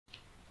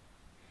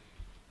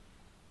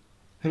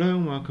Hello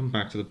and welcome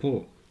back to the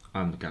port.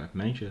 I'm the Gallic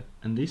Major,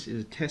 and this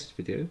is a test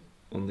video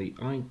on the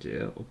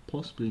idea of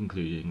possibly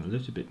including a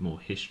little bit more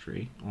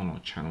history on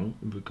our channel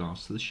in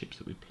regards to the ships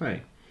that we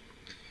play.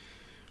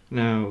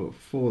 Now,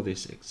 for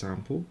this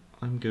example,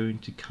 I'm going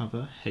to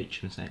cover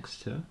HMS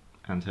Exeter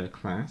and her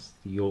class,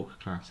 the York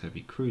class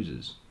heavy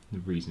cruisers. The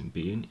reason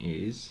being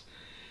is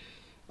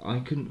I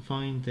couldn't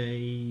find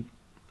a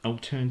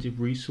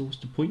alternative resource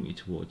to point you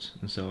towards,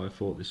 and so I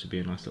thought this would be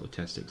a nice little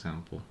test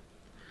example.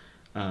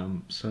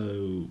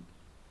 So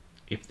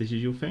if this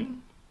is your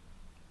thing,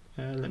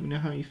 let me know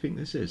how you think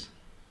this is.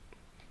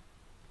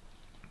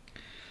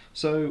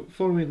 So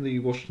following the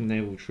Washington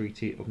Naval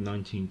Treaty of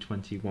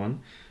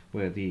 1921,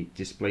 where the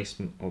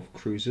displacement of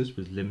cruisers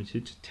was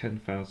limited to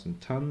 10,000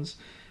 tons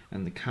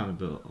and the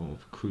calibre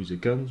of cruiser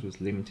guns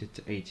was limited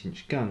to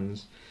 8-inch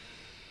guns,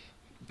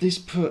 this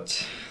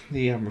put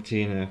the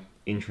Admiralty in an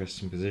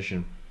interesting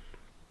position,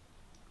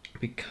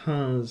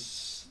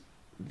 because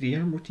the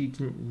Admiralty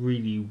didn't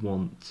really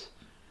want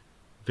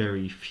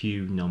very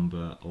few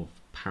number of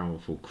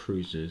powerful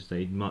cruisers.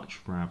 They'd much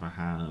rather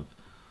have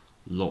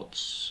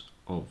lots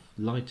of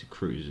lighter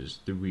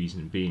cruisers. The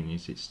reason being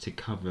is it's to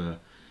cover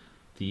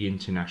the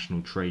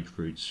international trade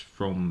routes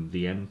from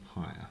the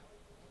Empire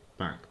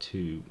back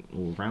to,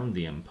 or around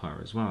the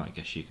Empire as well, I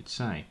guess you could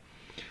say.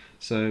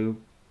 So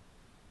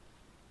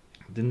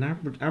the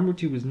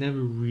Admiralty was never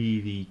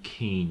really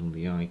keen on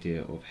the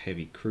idea of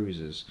heavy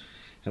cruisers.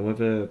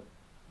 However,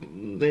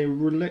 they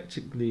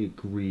reluctantly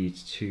agreed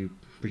to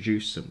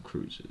produce some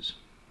cruisers.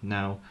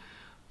 Now,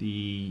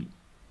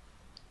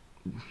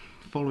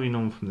 following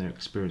on from their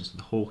experience of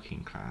the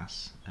Hawking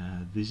class,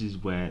 this is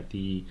where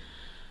the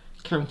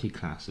county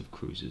class of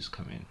cruisers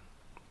come in.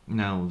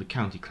 Now, the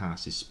county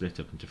class is split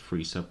up into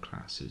three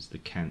subclasses: the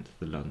Kent,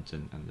 the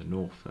London and the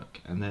Norfolk,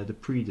 and they're the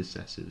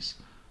predecessors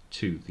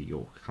to the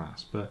York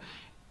class. But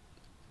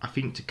I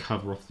think to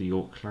cover off the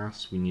York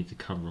class, we need to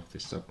cover off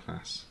this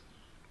subclass.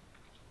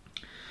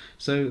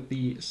 So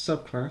the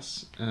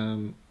subclass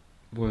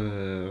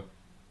were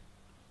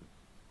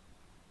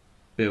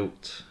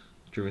built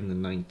during the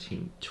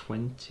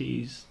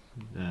 1920s,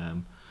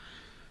 from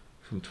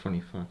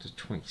 25 to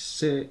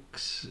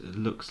 26. It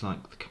looks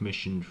like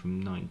commissioned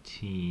from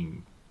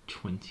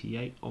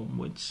 1928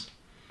 onwards.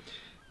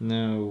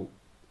 Now,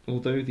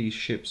 although these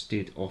ships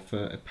did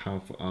offer a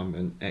powerful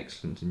armament,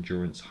 excellent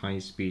endurance, high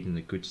speed and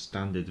a good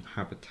standard of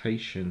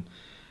habitation,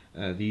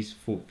 these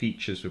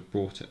features were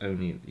brought at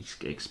only at the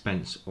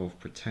expense of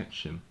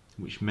protection,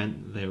 which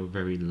meant that they were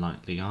very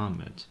lightly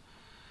armoured.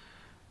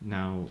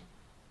 Now,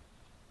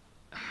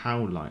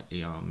 how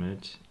lightly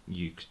armoured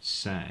you could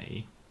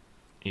say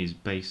is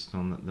based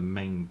on that the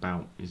main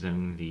bout is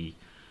only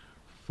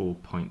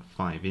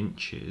 4.5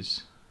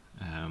 inches,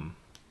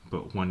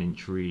 but 1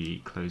 inch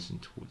really closing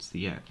towards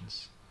the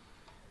ends,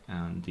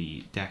 and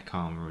the deck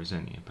armour is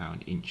only about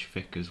 1 inch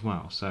thick as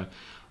well, so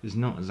there's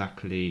not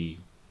exactly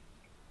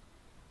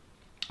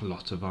a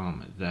lot of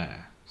armour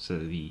there. So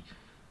the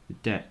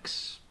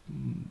decks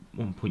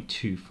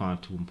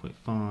 1.25 to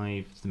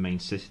 1.5, the main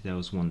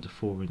citadels 1 to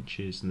 4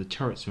 inches, and the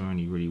turrets are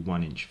only really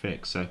 1 inch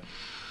thick, so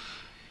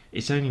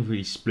it's only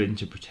really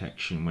splinter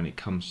protection when it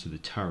comes to the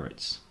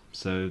turrets.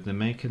 So they're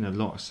making a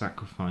lot of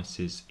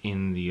sacrifices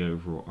in the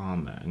overall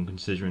armour, and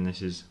considering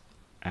this is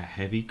a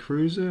heavy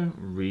cruiser,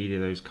 really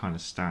those kind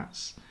of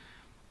stats,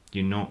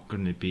 you're not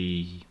going to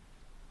be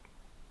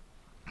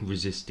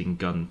resisting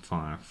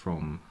gunfire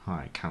from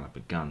higher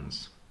caliber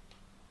guns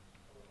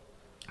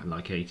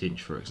like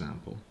 8-inch for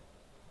example.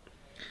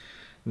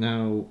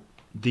 Now,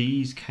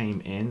 these came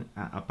in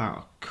at about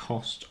a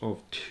cost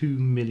of 2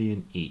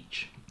 million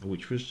each,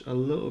 which was a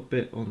little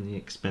bit on the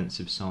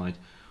expensive side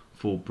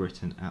for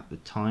Britain at the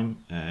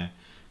time,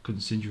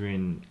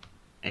 considering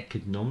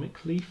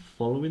economically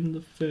following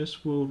the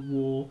First World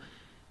War,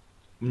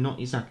 not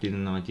exactly in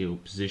an ideal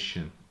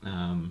position.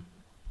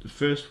 The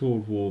First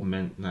World War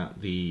meant that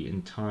the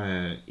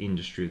entire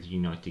industry of the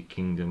United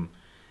Kingdom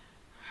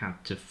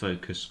had to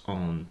focus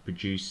on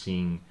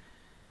producing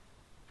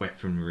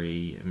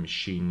weaponry and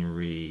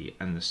machinery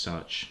and the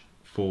such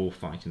for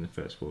fighting the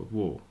First World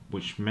War,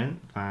 which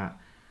meant that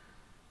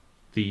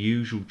the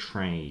usual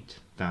trade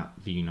that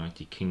the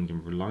United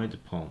Kingdom relied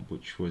upon,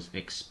 which was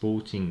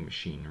exporting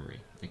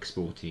machinery,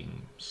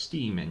 exporting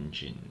steam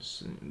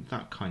engines, and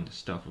that kind of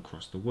stuff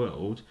across the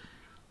world,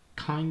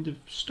 kind of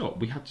stopped.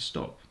 We had to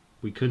stop.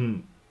 We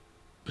couldn't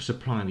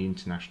supply the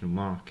international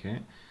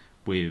market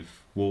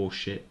with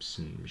warships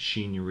and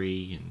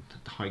machinery and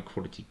high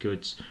quality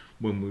goods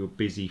when we were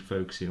busy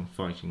focusing on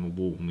fighting a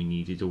war, and we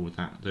needed all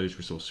those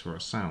resources for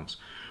ourselves,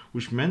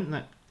 which meant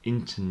that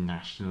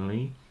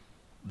internationally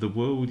the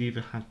world either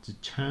had to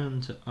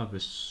turn to other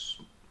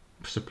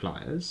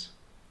suppliers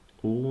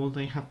or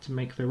they had to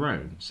make their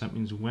own. So that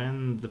means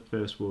when the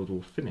First World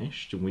War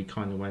finished and we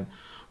kind of went,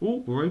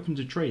 oh, we're open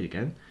to trade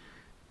again,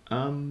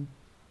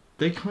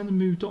 they kind of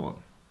moved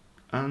on,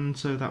 and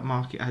so that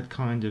market had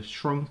kind of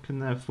shrunk,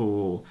 and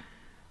therefore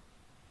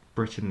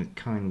Britain had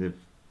kind of,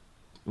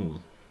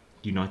 or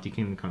United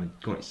Kingdom kind of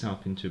got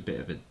itself into a bit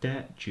of a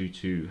debt due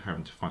to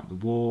having to fight the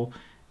war,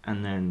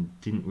 and then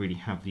didn't really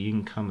have the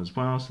income as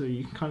well, so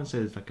you can kind of say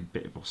there's like a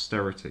bit of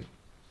austerity.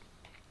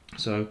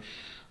 So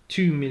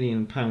 £2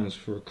 million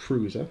for a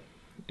cruiser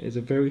is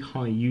a very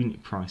high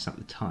unit price at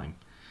the time,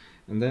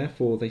 and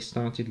therefore they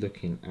started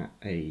looking at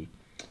an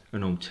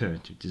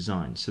alternative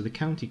design. So the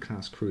County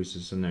class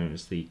cruisers are known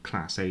as the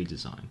Class A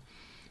design.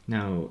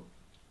 Now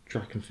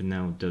Drakenford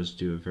now does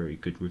do a very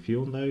good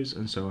review on those,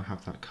 and so I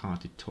have that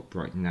carded top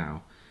right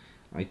now.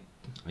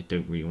 I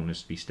don't really want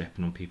to be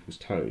stepping on people's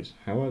toes.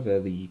 However,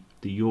 the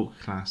York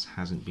class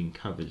hasn't been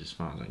covered as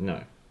far as I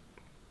know.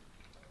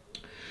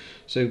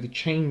 So the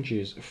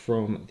changes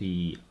from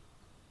the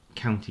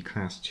County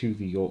class to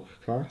the York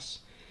class,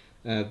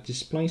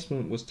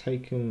 displacement was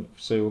taken,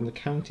 so on the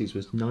counties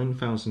was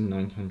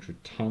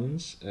 9,900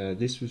 tonnes.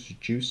 This was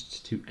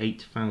reduced to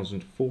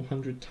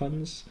 8,400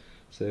 tonnes,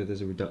 so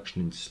there's a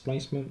reduction in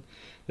displacement.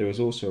 There was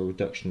also a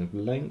reduction of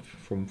length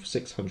from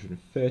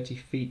 630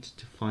 feet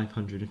to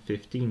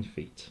 515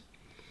 feet.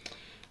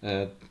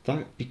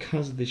 That,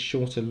 because of this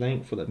shorter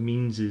length, what that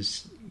means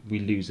is we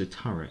lose a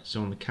turret.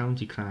 So on the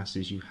County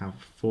classes you have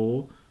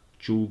 4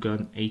 dual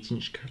gun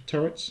 8-inch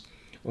turrets.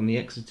 On the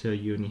Exeter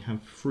you only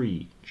have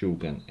 3 dual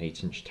gun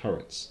 8-inch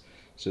turrets.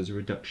 So there's a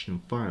reduction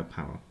in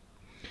firepower.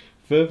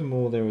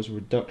 Furthermore, there was a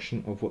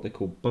reduction of what they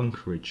call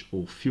bunkerage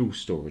or fuel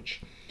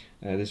storage.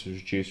 This was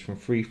reduced from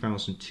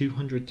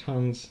 3,200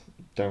 tonnes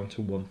down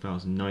to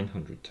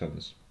 1,900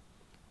 tonnes.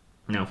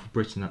 Now for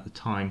Britain at the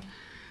time,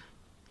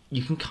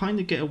 you can kind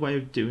of get away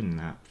with doing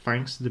that.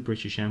 Thanks to the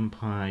British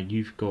Empire,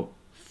 you've got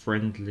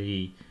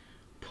friendly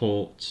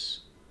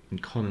ports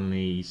and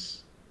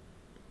colonies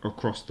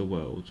across the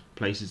world,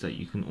 places that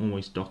you can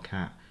always dock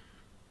at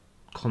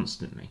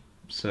constantly.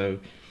 So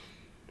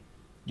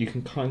you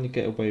can kind of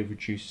get away with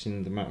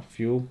reducing the amount of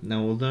fuel.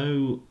 Now,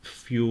 although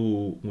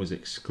fuel was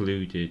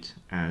excluded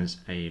as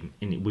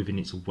within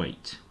its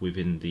weight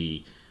within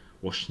the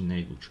Washington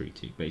Naval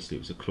Treaty, basically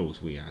it was a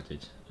clause we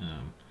added.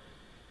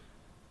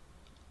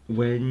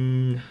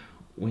 When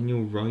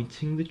you're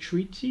writing the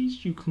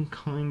treaties, you can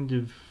kind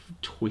of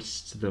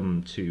twist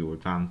them to your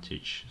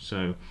advantage.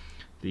 So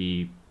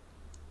the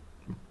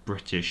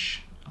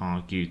British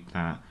argued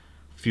that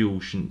fuel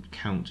shouldn't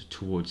count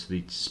towards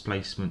the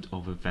displacement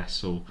of a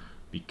vessel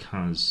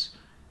because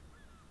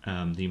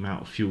the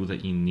amount of fuel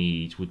that you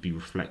need would be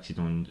reflected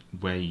on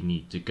where you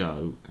need to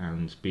go,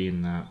 and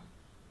being that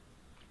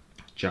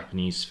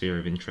Japanese sphere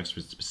of interest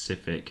was the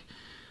Pacific,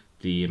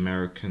 the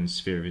American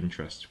sphere of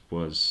interest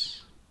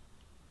was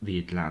the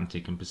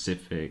Atlantic and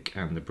Pacific,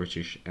 and the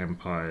British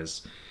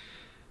Empire's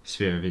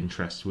sphere of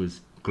interest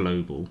was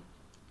global.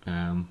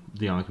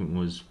 The argument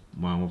was,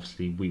 well,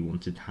 obviously we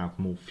wanted to have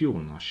more fuel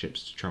on our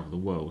ships to travel the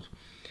world.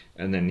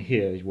 And then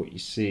here what you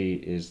see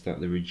is that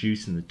they're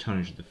reducing the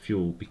tonnage of the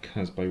fuel,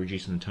 because by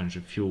reducing the tonnage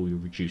of fuel you're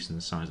reducing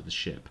the size of the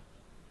ship.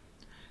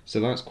 So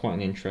that's quite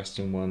an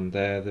interesting one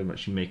there. They're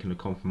actually making a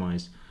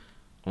compromise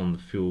on the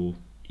fuel,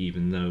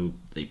 even though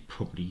they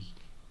probably,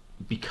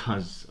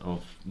 because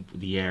of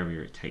the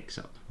area it takes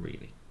up,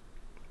 really.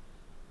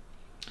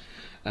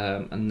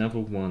 Another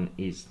one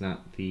is that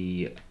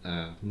the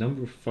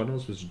number of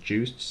funnels was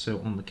reduced.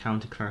 So on the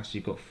County class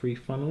you've got 3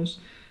 funnels,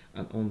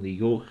 and on the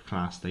York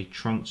class they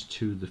trunked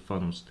 2 of the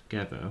funnels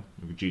together,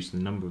 reducing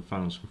the number of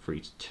funnels from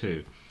 3 to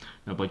 2.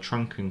 Now by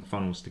trunking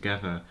funnels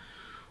together,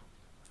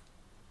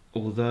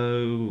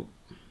 although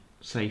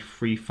say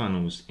 3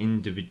 funnels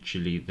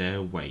individually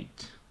their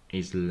weight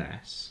is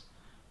less,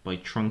 by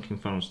trunking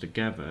funnels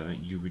together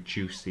you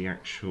reduce the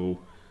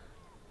actual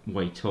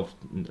weight of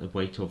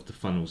the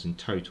funnels in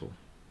total,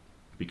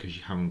 because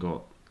you haven't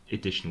got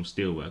additional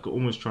steelwork. I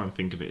almost try and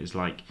think of it as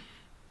like,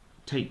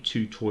 take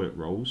 2 toilet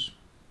rolls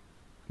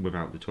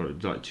without the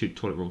toilet, like 2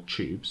 toilet roll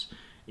tubes.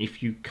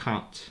 If you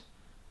cut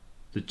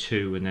the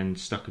 2 and then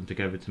stuck them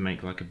together to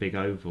make like a big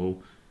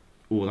oval,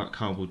 all that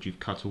cardboard you've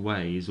cut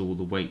away is all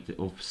the weight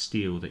of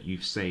steel that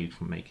you've saved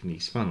from making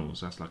these funnels.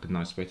 That's like a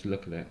nice way to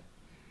look at it.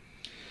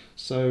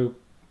 So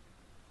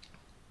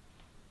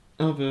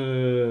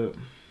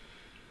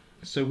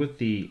with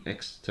the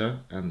Exeter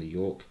and the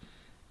York,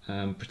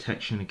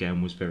 protection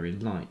again was very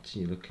light.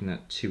 You're looking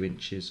at 2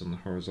 inches on the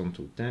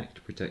horizontal deck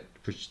to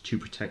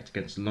protect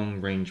against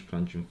long-range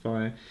plunging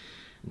fire,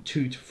 and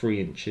 2 to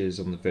 3 inches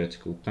on the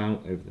vertical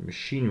bout over the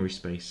machinery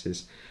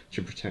spaces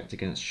to protect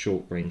against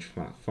short-range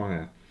flat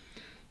fire.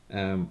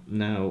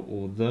 Now,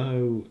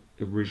 although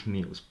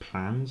originally it was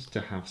planned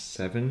to have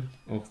 7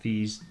 of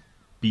these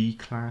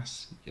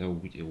B-class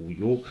or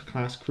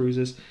York-class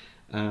cruisers,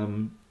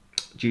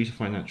 due to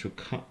financial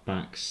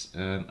cutbacks,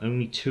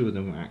 only 2 of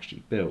them were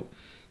actually built.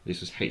 This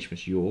was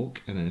HMS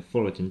York, and then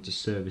followed into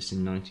service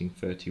in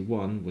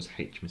 1931 was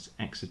HMS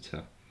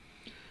Exeter.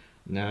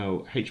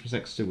 Now, HMS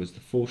Exeter was the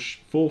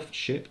fourth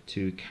ship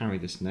to carry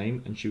this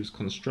name, and she was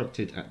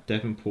constructed at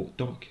Devonport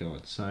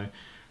Dockyard, so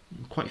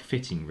quite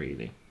fitting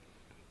really.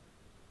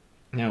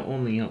 Now,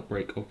 on the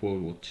outbreak of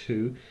World War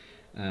II,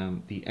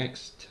 the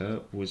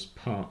Exeter was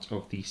part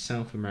of the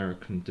South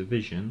American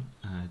Division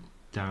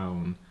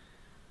down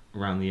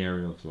around the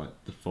area of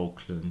like the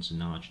Falklands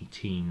and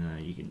Argentina,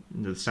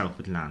 the South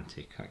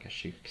Atlantic, I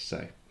guess you could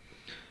say.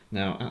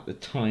 Now, at the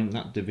time,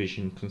 that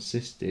division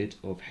consisted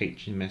of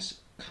HMS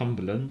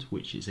Cumberland,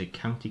 which is a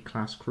county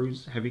class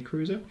heavy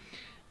cruiser,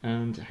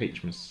 and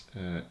HMS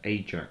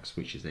Ajax,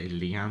 which is a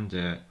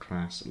Leander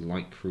class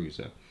light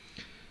cruiser.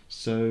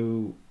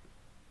 So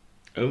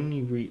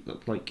only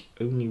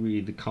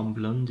really the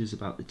Cumberland is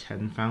about the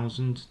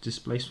 10,000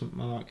 displacement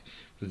mark,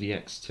 with the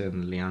Exeter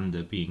and the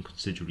Leander being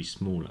considerably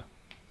smaller.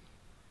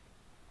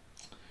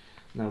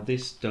 Now,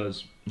 this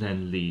does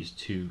then lead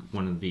to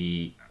one of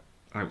the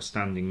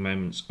outstanding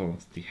moments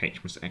of the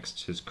HMS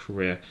Exeter's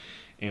career,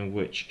 in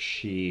which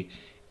she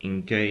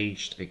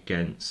engaged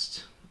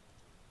against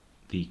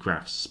the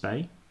Graf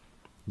Spee,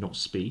 not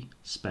Spee,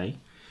 Spee,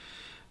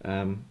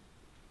 in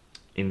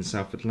the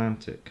South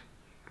Atlantic.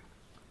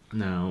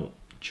 Now,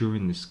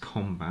 during this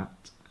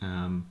combat,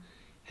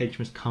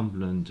 HMS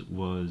Cumberland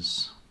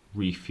was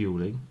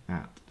refueling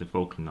at the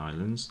Falkland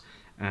Islands,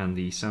 and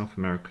the South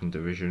American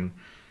division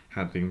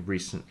had been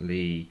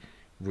recently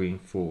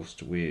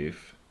reinforced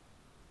with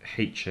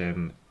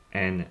HMNZS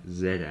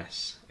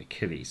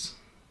Achilles,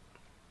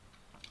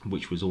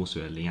 which was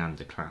also a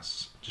Leander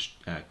class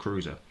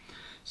cruiser.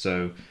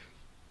 So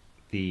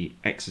the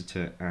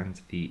Exeter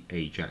and the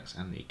Ajax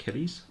and the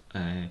Achilles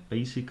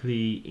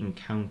basically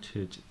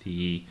encountered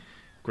the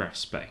Graf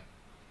Spee.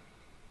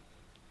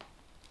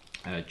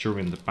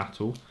 During the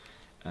battle,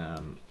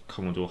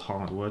 Commodore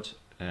Hardwood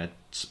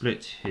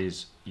split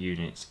his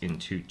units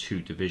into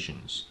two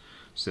divisions.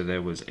 So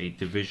there was a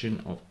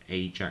division of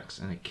Ajax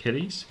and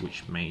Achilles,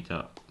 which made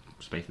up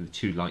basically the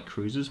two light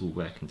cruisers were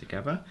working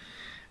together,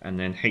 and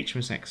then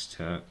HMS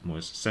Exeter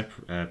was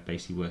separate,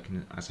 basically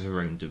working as her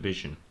own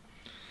division.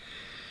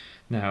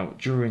 Now,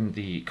 during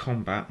the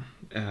combat,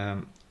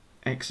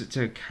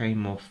 Exeter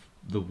came off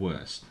the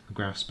worst. The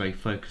Graf Spee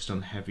focused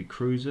on the heavy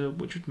cruiser,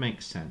 which would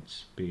make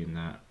sense, being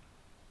that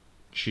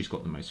she's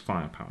got the most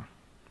firepower.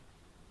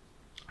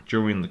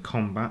 During the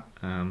combat,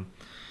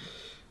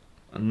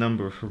 a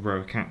number of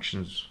heroic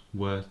actions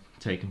were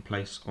taking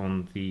place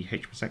on the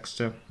HMS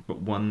Exeter, but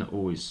one that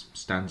always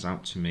stands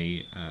out to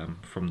me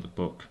from the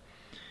book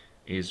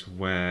is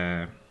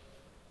where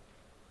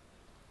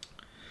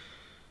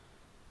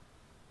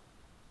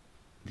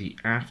the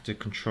after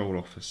control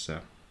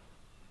officer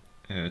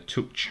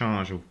took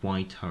charge of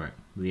Y turret,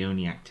 the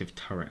only active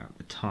turret at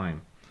the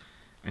time,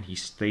 and he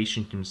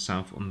stationed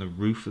himself on the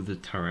roof of the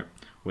turret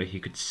where he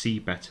could see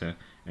better,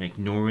 and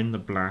ignoring the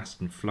blast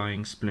and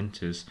flying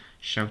splinters,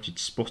 shouted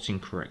spotting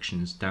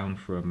corrections down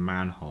through a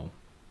manhole.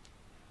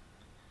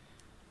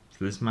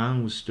 So this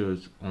man was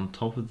stood on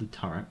top of the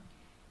turret,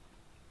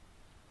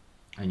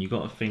 and you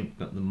got to think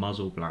that the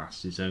muzzle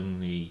blast is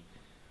only,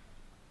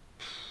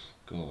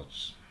 try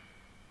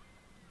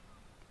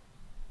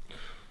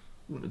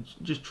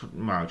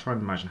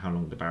and imagine how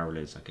long the barrel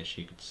is, I guess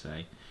you could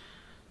say.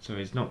 So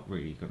it's not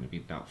really going to be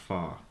that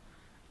far,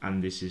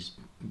 and this is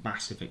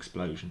massive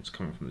explosions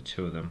coming from the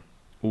two of them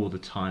all the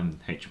time.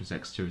 HMS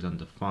Exeter is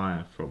under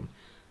fire from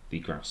the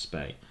Graf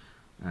Spee,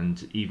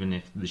 and even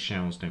if the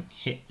shells don't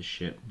hit the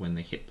ship, when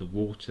they hit the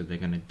water they're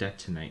going to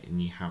detonate,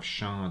 and you have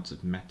shards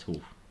of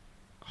metal,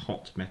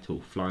 hot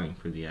metal, flying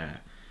through the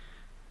air.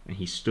 And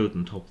he stood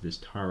on top of this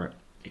turret,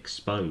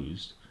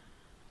 exposed,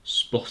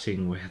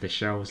 spotting where the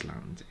shells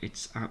land.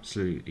 It's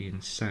absolutely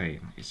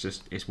insane.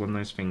 It's one of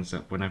those things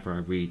that whenever I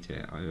read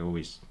it, I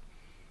always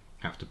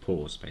have to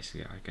pause,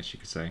 basically, I guess you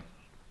could say.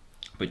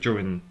 But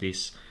during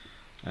this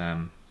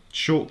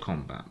short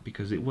combat,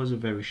 because it was a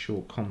very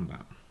short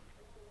combat,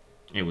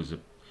 it was a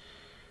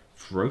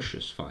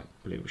ferocious fight,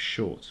 but it was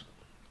short,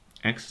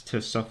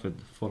 Exeter suffered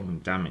the following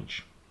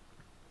damage.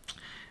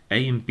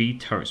 A and B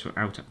turrets were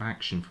out of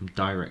action from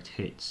direct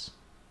hits.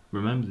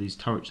 Remember, these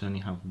turrets only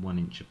have 1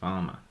 inch of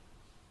armour,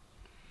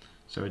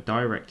 so a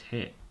direct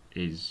hit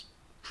is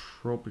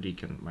probably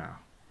going to, well,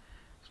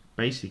 it's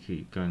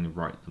basically going to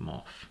write them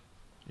off,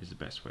 is the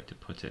best way to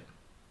put it.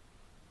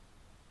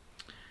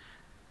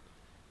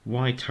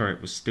 Y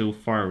turret was still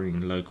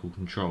firing local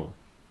control,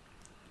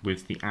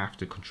 with the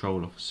after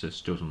control officer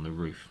stood on the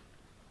roof.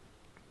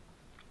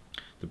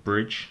 The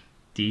bridge,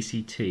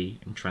 DCT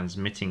and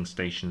transmitting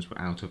stations were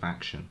out of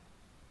action,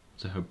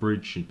 so her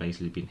bridge had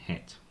basically been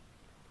hit.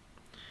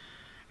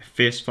 A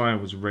fierce fire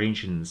was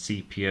raging in the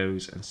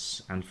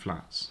CPOs and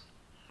flats.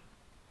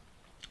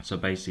 So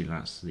basically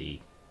that's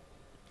the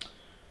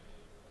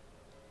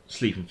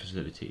sleeping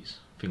facilities,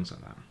 things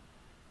like that.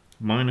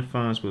 Minor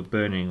fires were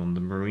burning on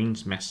the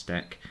Marines' mess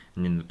deck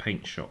and in the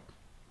paint shop.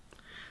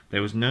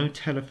 There was no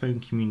telephone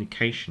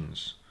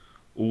communications.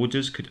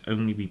 Orders could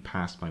only be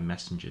passed by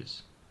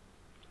messengers.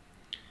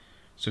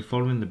 So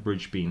following the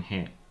bridge being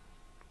hit,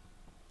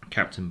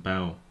 Captain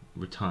Bell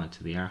retired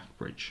to the aft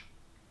bridge.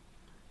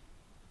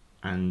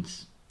 And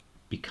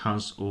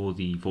because all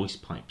the voice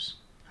pipes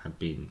had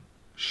been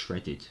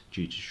shredded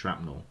due to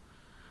shrapnel,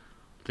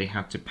 they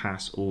had to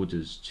pass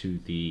orders to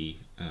the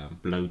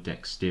below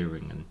deck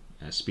steering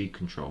and speed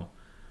control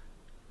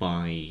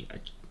by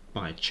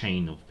a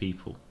chain of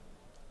people.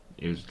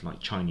 It was like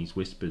Chinese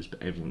whispers,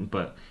 but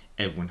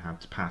everyone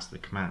had to pass the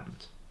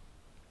command.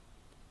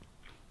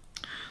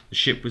 The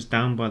ship was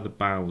down by the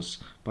bows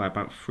by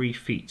about 3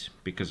 feet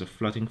because of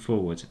flooding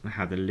forward and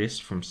had a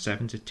list from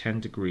 7 to 10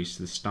 degrees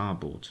to the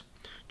starboard,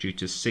 due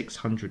to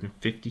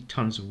 650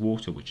 tons of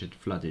water which had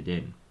flooded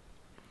in.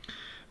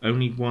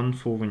 Only one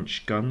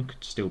 4-inch gun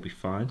could still be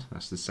fired,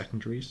 that's the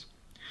secondaries.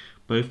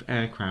 Both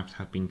aircraft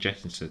had been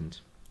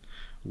jettisoned.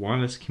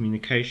 Wireless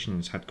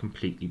communications had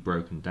completely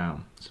broken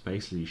down, so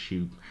basically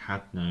she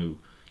had no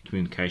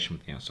communication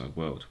with the outside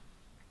world.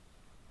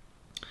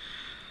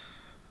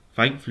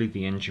 Thankfully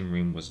the engine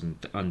room was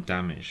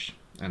undamaged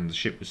and the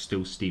ship was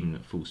still steaming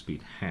at full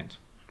speed ahead,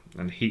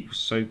 and the heat was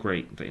so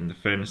great that in the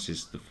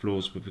furnaces the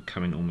floors were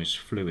becoming almost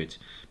fluid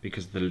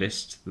because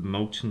the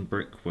molten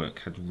brickwork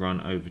had run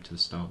over to the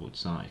starboard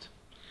side.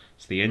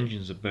 So the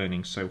engines are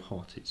burning so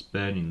hot it's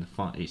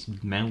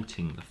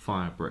melting the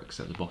fire bricks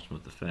at the bottom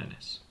of the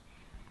furnace.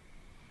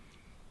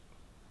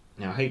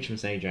 Now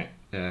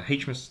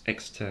HMS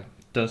Exeter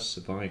does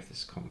survive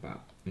this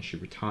combat and she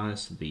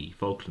retires to the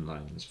Falkland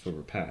Islands for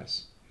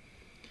repairs.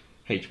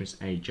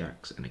 HMS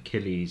Ajax and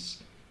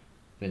Achilles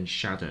then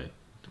shadow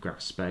the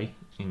Grass Bay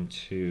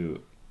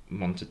into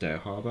Montedale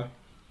Harbour,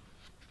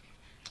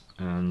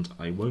 and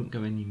I won't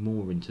go any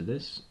more into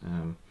this.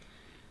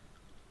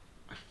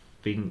 I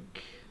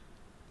think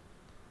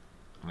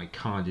I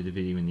carded a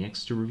video in the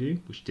Exeter review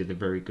which did a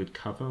very good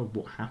cover of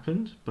what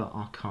happened, but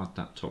I'll card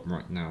that top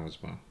right now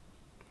as well.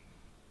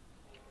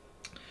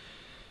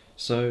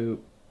 So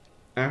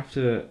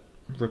after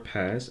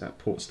repairs at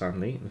Port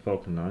Stanley in the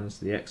Falkland Islands,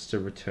 the Exeter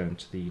returned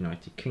to the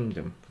United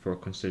Kingdom for a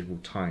considerable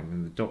time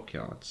in the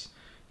dockyards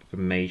for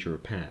major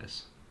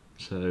repairs.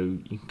 So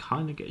you can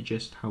kind of get a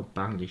gist how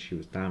badly she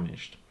was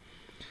damaged.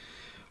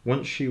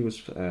 Once she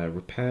was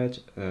repaired,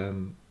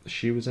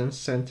 she was then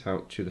sent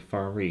out to the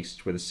Far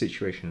East where the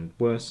situation had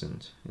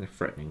worsened in a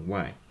threatening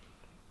way.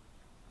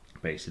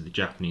 Basically, the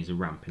Japanese are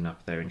ramping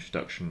up their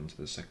introduction into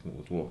the Second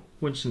World War.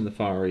 Once in the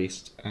Far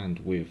East, and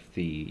with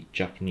the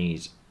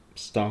Japanese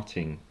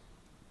starting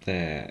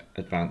their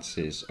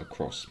advances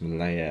across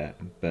Malaya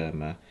and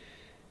Burma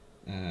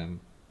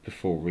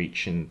before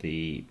reaching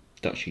the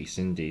Dutch East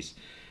Indies,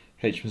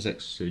 HMS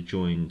Exeter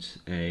joined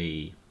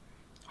a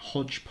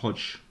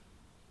hodgepodge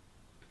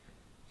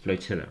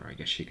flotilla, I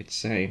guess you could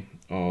say,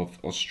 of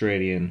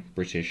Australian,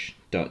 British,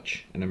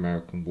 Dutch and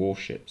American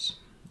warships,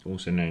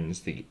 also known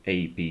as the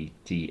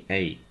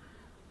ABDA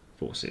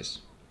forces.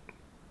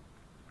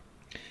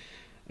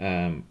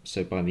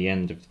 So by the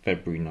end of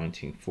February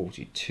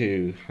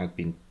 1942 had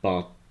been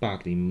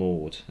badly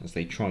moored as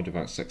they tried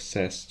without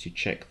success to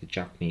check the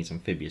Japanese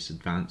amphibious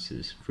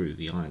advances through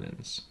the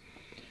islands.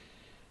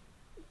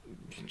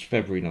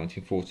 February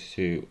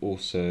 1942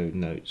 also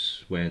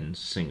notes when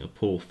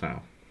Singapore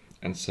fell,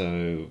 and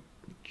so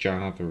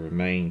Java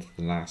remained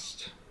the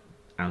last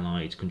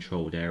Allied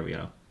controlled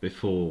area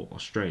before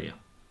Australia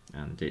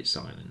and its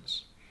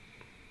islands.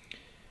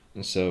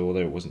 And so,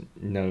 although it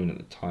wasn't known at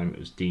the time, it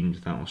was deemed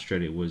that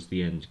Australia was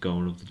the end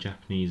goal of the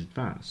Japanese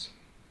advance.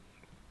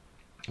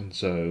 And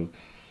so,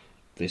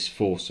 this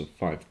force of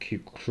 5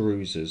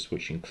 cruisers,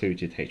 which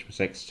included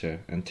HMS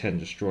Exeter and 10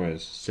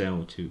 destroyers,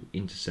 sailed to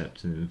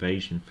intercept an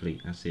invasion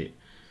fleet as it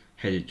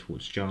headed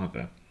towards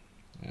Java,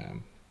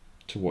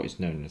 to what is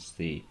known as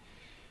the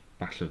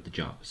Battle of the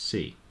Java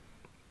Sea.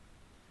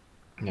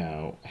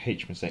 Now,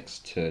 HMS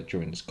Exeter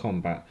during this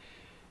combat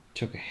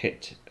took a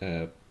hit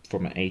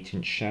from an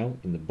 8-inch shell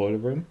in the boiler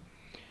room.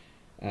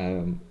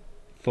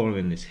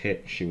 Following this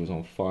hit, she was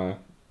on fire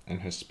and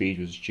her speed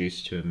was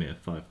reduced to a mere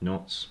 5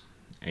 knots.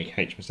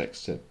 HMS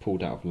Exeter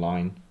pulled out of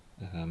line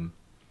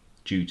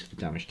due to the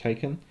damage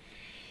taken.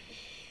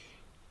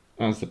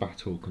 As the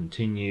battle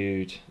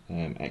continued,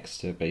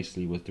 Exeter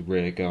basically was the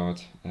rear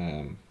guard.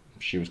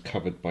 She was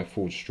covered by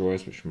 4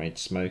 destroyers which made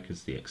smoke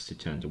as the Exeter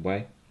turned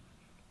away.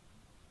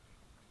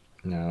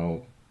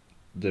 Now,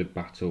 the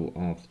Battle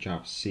of the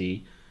Java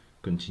Sea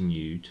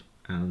continued,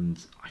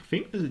 and I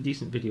think there's a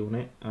decent video on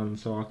it,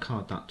 so I'll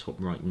card that top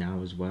right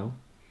now as well.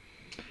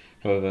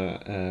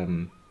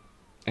 However,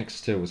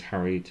 Exeter was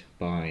harried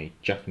by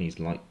Japanese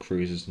light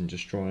cruisers and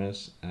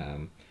destroyers,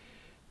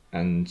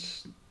 and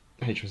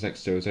HMS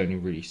Exeter was only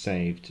really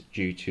saved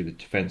due to the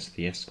defence of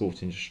the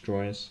escorting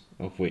destroyers,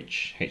 of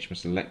which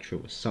HMS Electra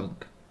was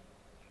sunk.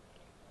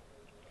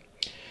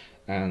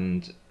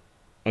 And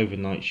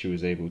overnight she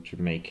was able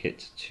to make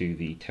it to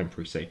the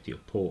temporary safety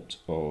of port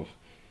of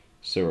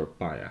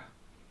Surabaya.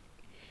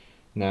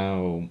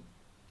 Now,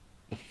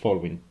 the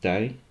following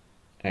day,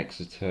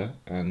 Exeter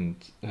and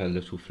her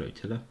little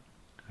flotilla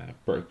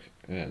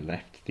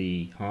left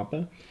the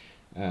harbour.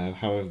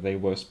 However, they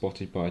were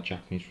spotted by a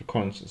Japanese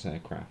reconnaissance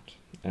aircraft,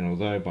 and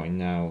although by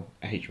now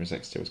HMS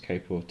Exeter was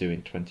capable of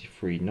doing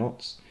 23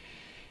 knots,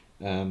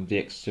 the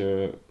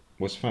Exeter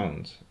was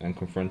found and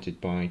confronted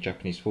by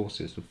Japanese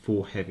forces with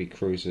 4 heavy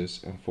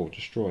cruisers and 4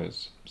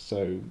 destroyers,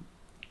 so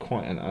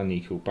quite an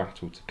unequal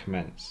battle to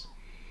commence.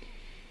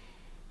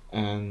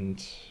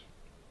 And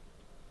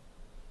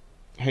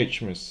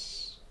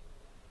HMS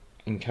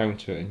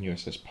Encounter and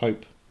USS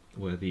Pope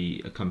were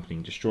the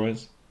accompanying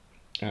destroyers,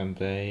 and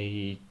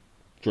they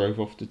drove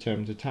off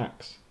determined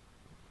attacks.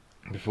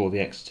 Before the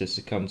Exeter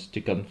succumbed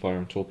to gunfire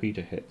and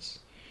torpedo hits,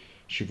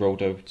 she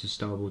rolled over to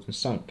starboard and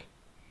sunk.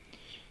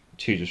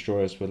 2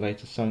 destroyers were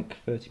later sunk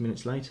 30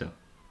 minutes later.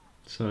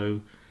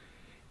 So,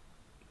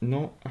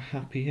 not a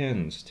happy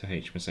end to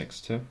HMS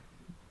Exeter.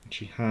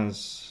 She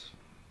has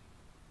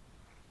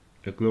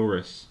a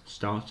glorious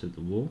start of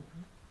the war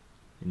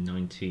in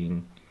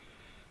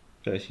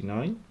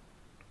 1939.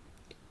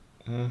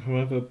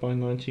 However, by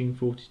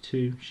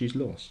 1942, she's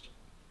lost.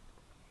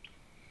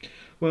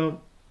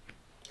 Well,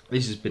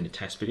 this has been a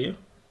test video.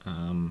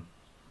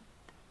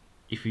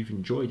 If you've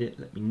enjoyed it,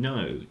 let me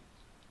know.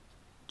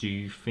 Would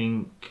you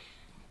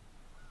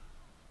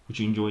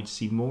enjoy to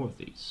see more of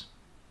these?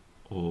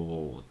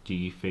 Or do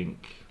you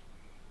think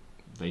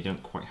they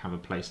don't quite have a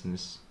place in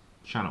this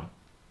channel?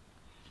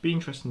 It'd be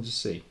interesting to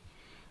see.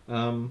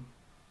 I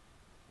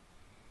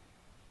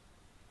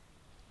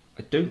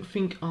don't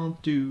think I'll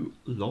do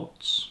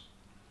lots,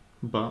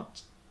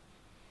 but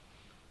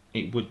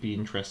it would be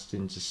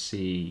interesting to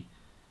see,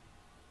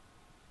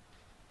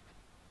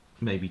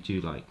 maybe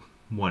do like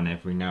one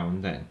every now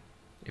and then,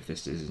 if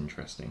this is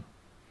interesting.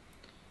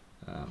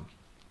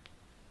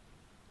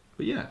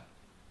 But yeah,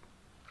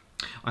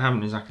 I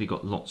haven't exactly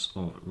got lots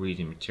of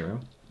reading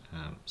material,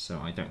 so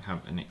I don't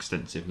have an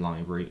extensive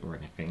library or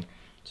anything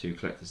to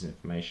collect this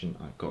information.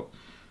 I've got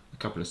a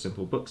couple of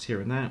simple books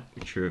here and there,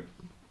 which are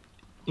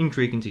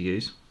intriguing to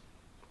use.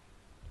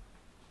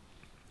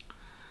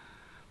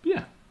 But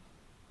yeah,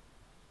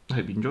 I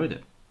hope you enjoyed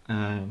it.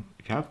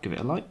 If you have, give it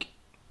a like,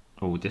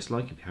 or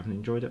dislike if you haven't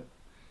enjoyed it.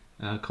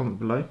 Comment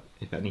below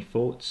if any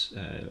thoughts.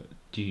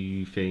 Do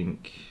you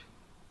think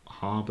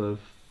harbour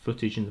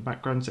footage in the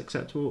background is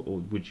acceptable, or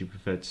would you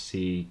prefer to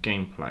see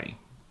gameplay?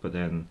 But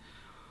then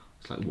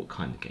it's like, what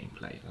kind of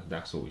gameplay?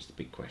 That's always the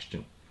big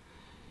question.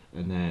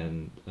 And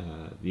then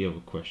the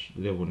other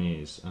one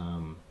is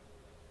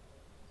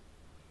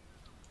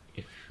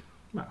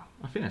well,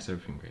 I think that's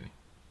everything really.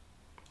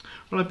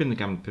 Well, I've been the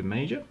Gambling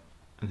Major,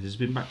 and this has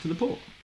been Back to the Port.